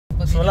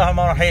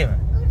Bismillahirrahmanirrahim.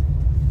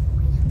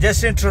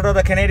 Justin Tredaue,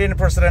 the Canadian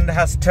president,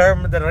 has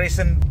termed the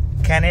recent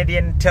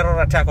Canadian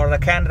terror attack, or the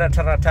Canada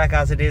terror attack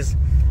as it is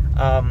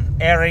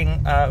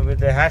airing with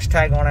the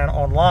hashtag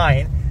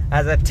online,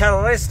 as a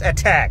terrorist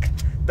attack.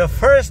 The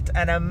first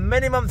and a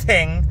minimum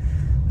thing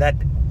that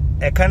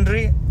a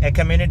country, a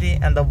community,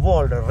 and the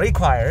world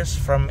requires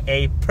from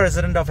a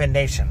president of a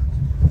nation.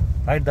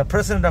 Right? The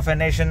president of a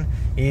nation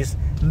is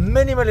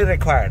minimally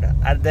required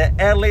at the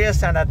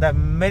earliest and at the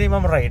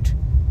minimum rate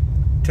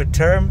to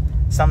term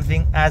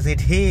something as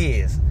it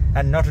is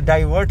and not to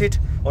divert it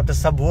or to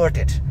subvert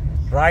it.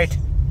 Right?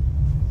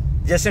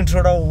 Justin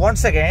Tredaue,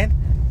 once again,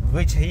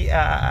 which he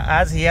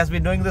as he has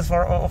been doing this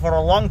for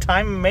a long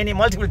time,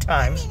 multiple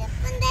times,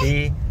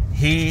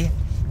 he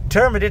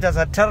termed it as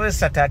a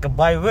terrorist attack,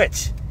 by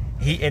which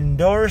he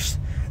endorsed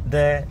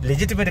the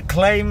legitimate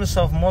claims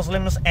of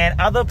Muslims and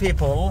other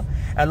people,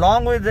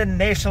 along with the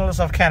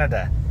nationals of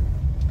Canada,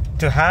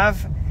 to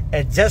have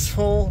a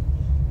justful,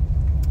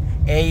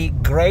 a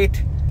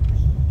great,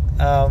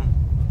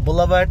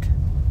 beloved,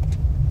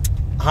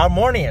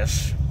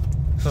 harmonious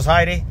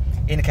society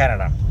in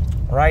Canada.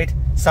 Right?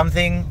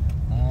 Something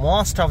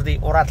most of the,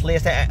 or at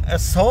least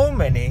so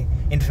many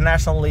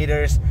international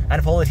leaders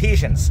and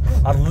politicians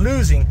are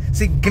losing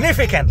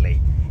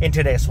significantly in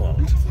today's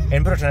world.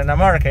 In Britain, in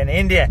America, in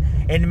India,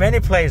 in many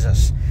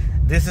places.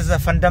 This is a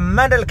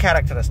fundamental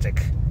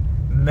characteristic.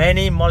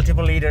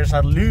 Multiple leaders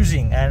are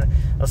losing, and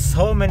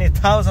so many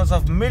thousands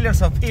of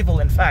millions of people,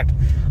 in fact,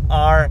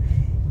 are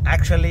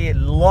actually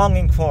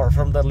longing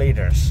from the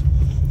leaders,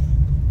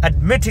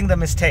 admitting the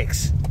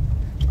mistakes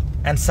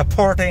and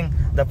supporting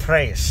the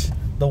praise,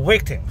 the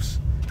victims.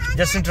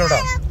 Justin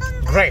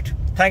Tredaue, great.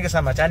 Thank you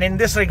so much. And in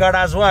this regard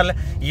as well,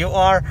 you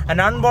are an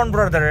unborn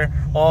brother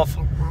of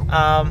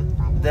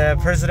the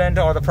President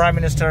or the Prime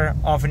Minister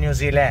of New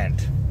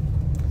Zealand.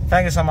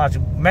 Thank you so much.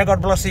 May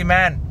God bless you,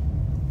 man.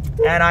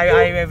 And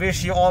I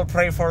wish you all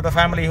pray for the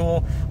family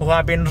who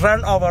have been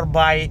run over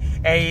by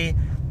a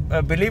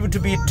believed to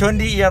be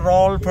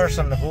 20-year-old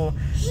person who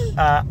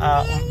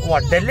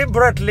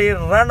deliberately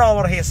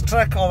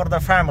struck over the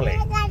family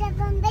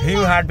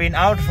who had been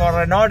out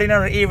for an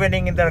ordinary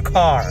evening in their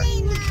car.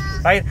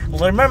 Right?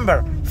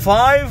 Remember,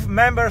 5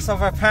 members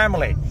of a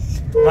family.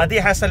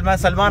 Madiha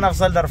Salman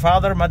Afzal, their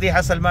father,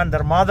 Madiha Salman,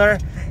 their mother,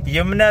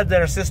 Yumna,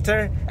 their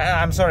sister,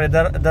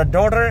 the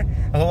daughter,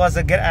 who was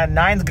a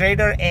 9th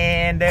grader,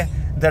 and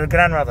their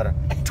grandmother,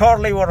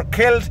 totally were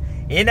killed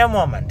in a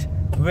moment,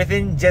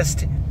 within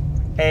just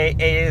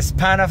a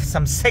span of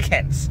some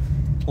seconds,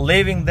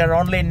 leaving their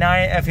only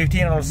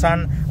 15-year-old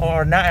son,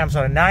 or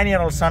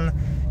 9-year-old son,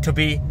 to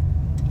be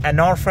an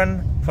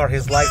orphan for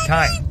his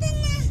lifetime.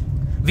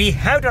 We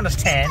have to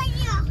understand,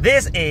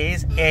 this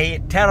is a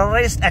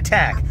terrorist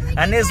attack,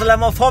 an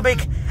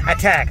Islamophobic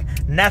attack,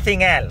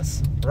 nothing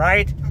else,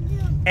 right?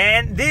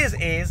 And this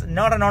is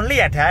not an only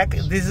attack.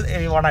 This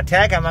is one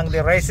attack among the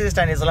racist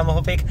and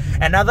Islamophobic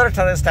and other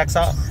terrorist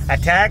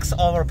attacks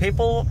over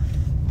people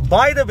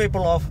by the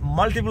people of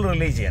multiple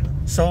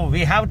religion. So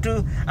we have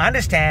to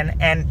understand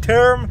and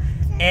term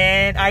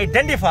and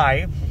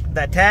identify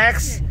the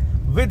attacks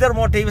with their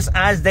motives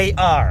as they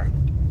are.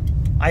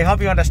 I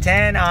hope you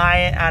understand.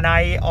 I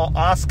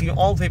ask you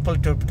all people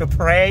to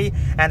pray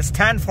and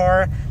stand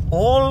for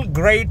all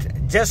great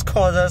just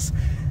causes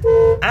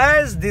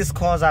as this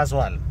cause as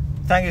well.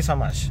 Thank you so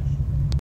much.